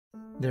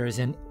There is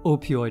an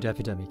opioid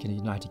epidemic in the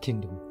United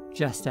Kingdom,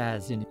 just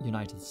as in the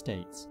United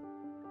States.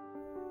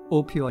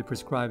 Opioid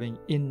prescribing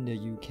in the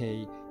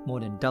UK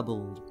more than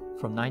doubled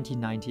from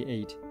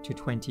 1998 to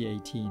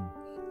 2018.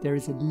 There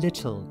is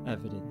little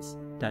evidence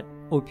that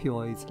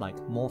opioids like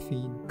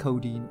morphine,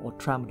 codeine or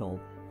tramadol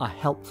are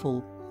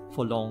helpful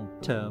for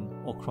long-term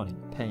or chronic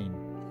pain.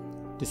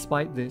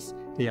 Despite this,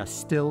 they are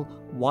still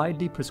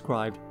widely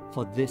prescribed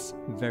for this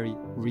very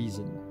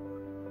reason.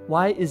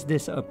 Why is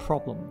this a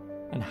problem,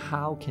 and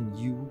how can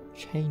you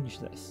change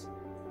this?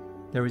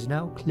 There is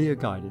now clear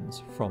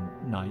guidance from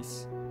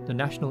NICE, the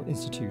National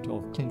Institute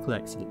of Clinical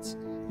Excellence,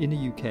 in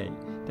the UK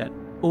that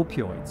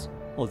opioids,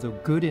 although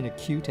good in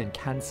acute and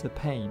cancer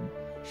pain,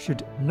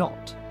 should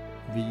not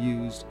be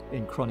used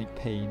in chronic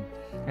pain,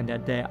 and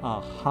that there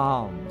are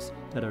harms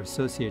that are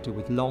associated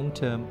with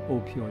long-term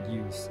opioid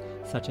use,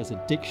 such as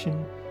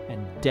addiction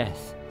and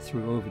death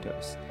through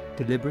overdose,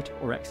 deliberate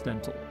or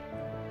accidental.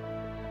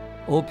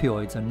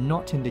 Opioids are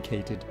not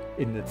indicated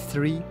in the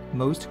three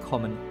most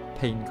common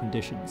pain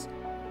conditions: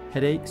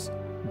 headaches,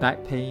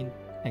 back pain,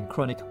 and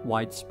chronic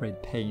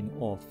widespread pain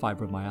or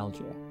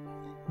fibromyalgia.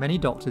 Many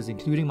doctors,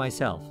 including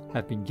myself,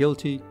 have been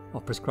guilty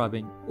of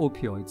prescribing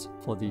opioids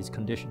for these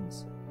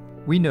conditions.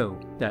 We know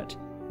that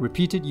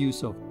repeated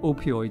use of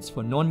opioids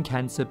for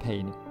non-cancer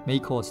pain may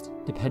cause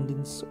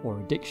dependence or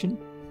addiction,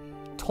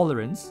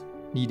 tolerance,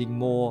 needing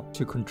more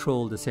to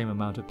control the same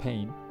amount of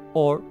pain,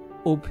 or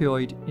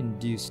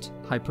opioid-induced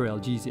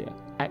hyperalgesia,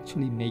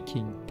 actually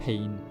making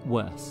pain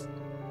worse.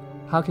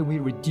 How can we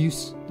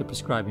reduce the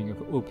prescribing of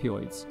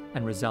opioids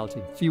and result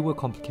in fewer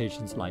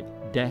complications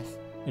like death,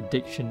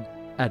 addiction,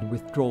 and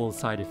withdrawal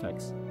side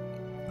effects?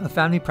 A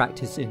family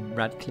practice in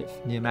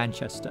Radcliffe, near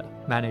Manchester,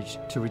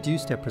 managed to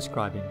reduce their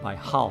prescribing by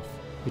half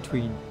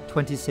between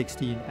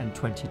 2016 and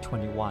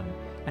 2021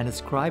 and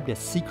ascribed their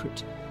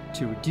secret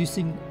to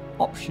reducing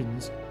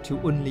options to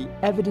only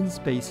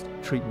evidence-based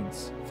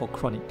treatments for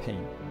chronic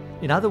pain.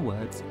 In other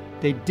words,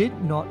 they did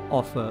not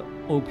offer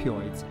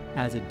opioids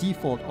as a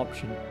default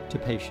option to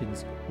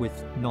patients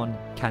with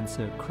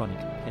non-cancer chronic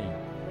pain.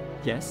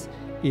 Yes,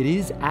 it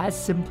is as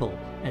simple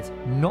as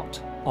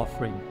not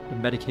offering the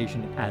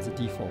medication as a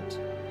default.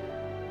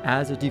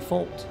 As a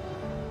default,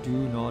 do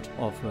not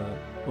offer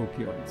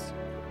opioids.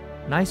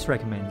 NICE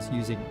recommends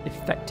using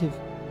effective,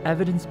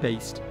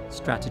 evidence-based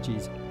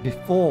strategies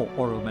before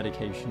oral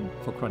medication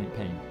for chronic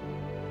pain.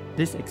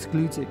 This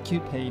excludes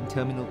acute pain,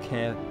 terminal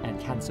care, and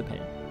cancer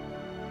pain.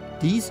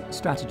 These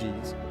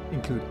strategies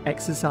include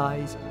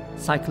exercise,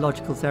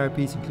 psychological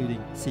therapies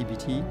including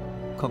CBT,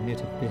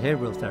 cognitive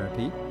behavioral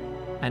therapy,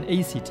 and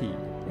ACT,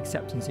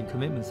 acceptance and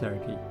commitment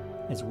therapy,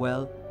 as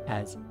well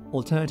as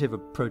alternative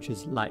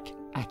approaches like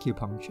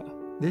acupuncture.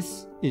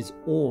 This is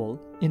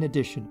all in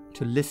addition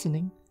to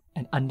listening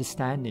and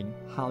understanding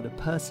how the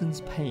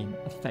person's pain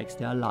affects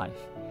their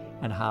life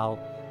and how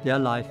their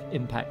life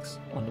impacts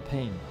on the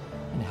pain,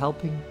 and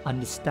helping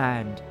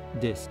understand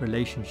this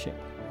relationship.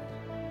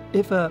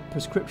 If a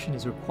prescription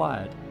is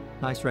required,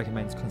 NICE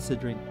recommends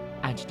considering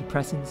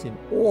antidepressants in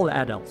all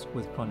adults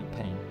with chronic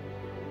pain.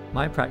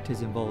 My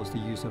practice involves the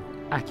use of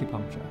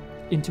acupuncture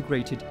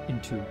integrated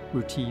into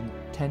routine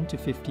 10 to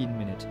 15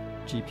 minute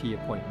GP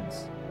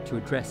appointments to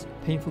address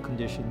painful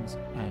conditions,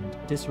 and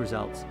this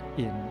results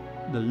in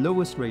the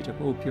lowest rate of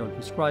opioid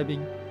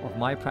prescribing of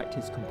my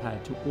practice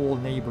compared to all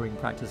neighboring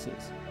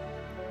practices.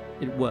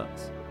 It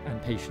works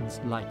and patients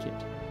like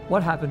it.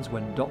 What happens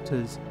when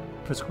doctors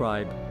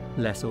prescribe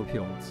less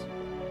opioids?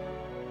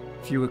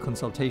 Fewer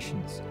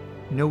consultations,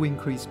 no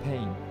increased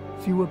pain,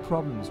 fewer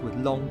problems with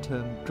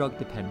long-term drug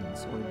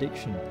dependence or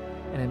addiction,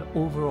 and an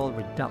overall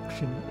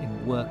reduction in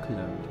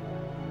workload.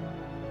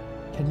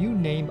 Can you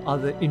name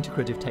other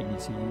integrative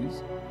techniques you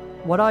use?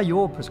 What are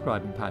your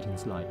prescribing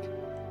patterns like?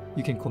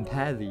 You can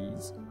compare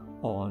these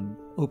on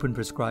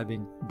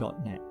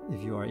openprescribing.net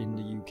if you are in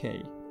the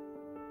UK.